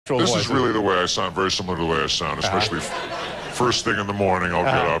This is really the way I sound, very similar to the way I sound, especially first thing in the morning. I'll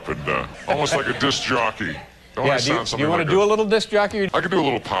get up and almost like a disc jockey. Do you want to do a little disc jockey? I could do a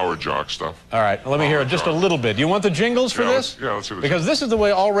little power jock stuff. All right, let me hear it just a little bit. Do you want the jingles for this? Let's see the Because this is the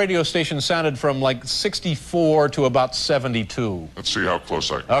way all radio stations sounded from like 64 to about 72. Let's see how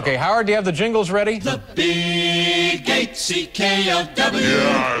close I can Okay, Howard, do you have the jingles ready? The Big 8 CKLW.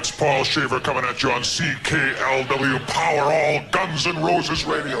 Yeah, it's Paul Shaffer coming at you on CKLW Power All Guns N' Roses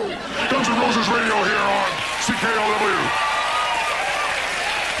Radio. Guns N' Roses Radio here on CKLW.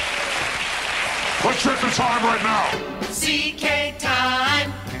 Let's check the time right now. CK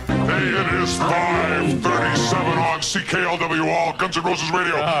time. Hey, it is 5:37 on CKLW All Guns N' Roses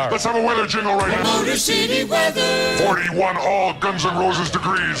Radio. Let's have a weather jingle right now. Motor City weather. 41 All Guns N' Roses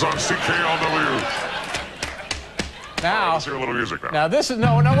degrees on CKLW. Now, let's hear a little music now. Now this is,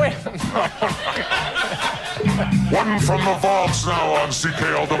 no, wait. One from the vaults now on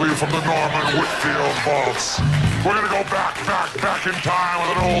CKLW from the Norman Whitfield vaults. We're going to go back in time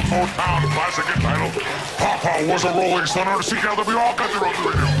with an old Motown classic entitled Papa Was a Rolling Stone on CKLW All Guns N' Roses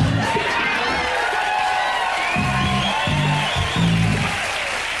Radio.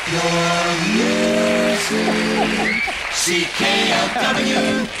 Your music,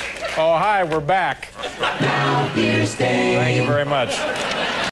 CKLW. Oh, hi, we're back. Now here's Dave. Thank you very much.